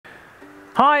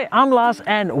Hi, I'm Lars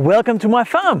and welcome to my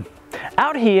farm.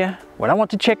 Out here, when I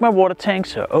want to check my water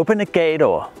tanks or open a gate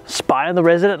or spy on the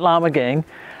resident llama gang,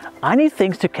 I need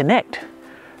things to connect.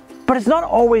 But it's not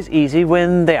always easy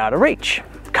when they're out of reach.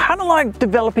 Kind of like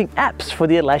developing apps for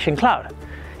the Atlassian cloud.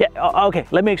 Yeah, okay,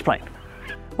 let me explain.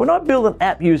 When I build an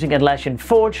app using Atlassian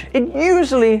Forge, it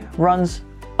usually runs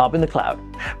up in the cloud.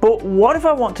 But what if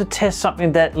I want to test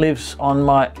something that lives on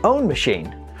my own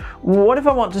machine? What if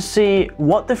I want to see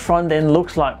what the front end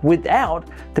looks like without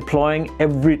deploying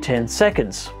every 10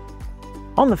 seconds?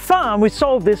 On the farm, we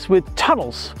solve this with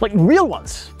tunnels, like real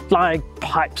ones, like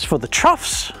pipes for the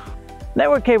troughs,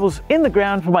 network cables in the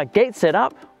ground for my gate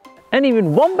setup, and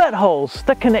even wombat holes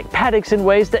that connect paddocks in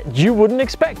ways that you wouldn't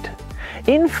expect.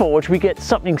 In Forge, we get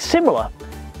something similar,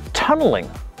 tunneling.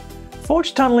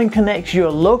 Forge tunneling connects your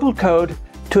local code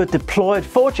to a deployed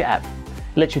Forge app.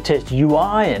 It lets you test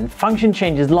UI and function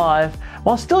changes live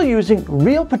while still using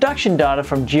real production data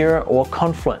from Jira or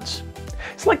Confluence.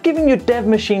 It's like giving your dev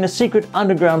machine a secret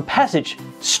underground passage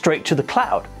straight to the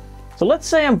cloud. So let's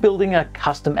say I'm building a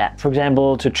custom app, for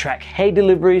example, to track hay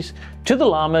deliveries to the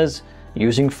llamas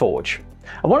using Forge.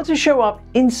 I want it to show up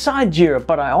inside Jira,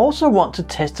 but I also want to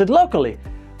test it locally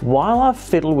while I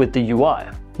fiddle with the UI.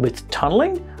 With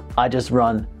tunneling, I just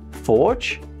run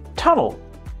Forge tunnel.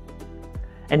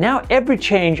 And now every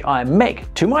change I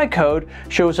make to my code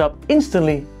shows up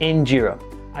instantly in Jira.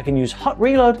 I can use hot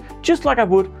reload just like I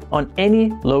would on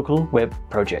any local web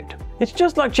project. It's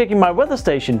just like checking my weather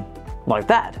station, like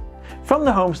that, from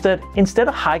the homestead instead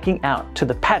of hiking out to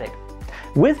the paddock.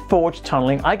 With Forge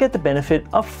tunneling, I get the benefit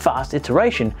of fast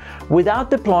iteration without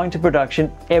deploying to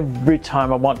production every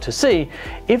time I want to see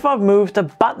if I've moved a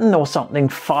button or something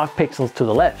 5 pixels to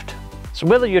the left. So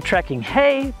whether you're tracking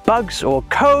hay, bugs, or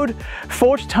code,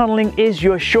 Forge tunneling is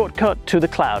your shortcut to the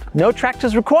cloud. No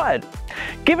tractors required.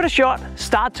 Give it a shot,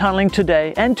 start tunneling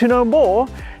today, and to know more,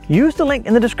 use the link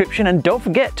in the description and don't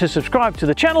forget to subscribe to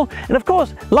the channel and of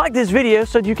course like this video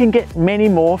so you can get many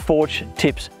more Forge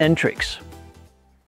tips and tricks.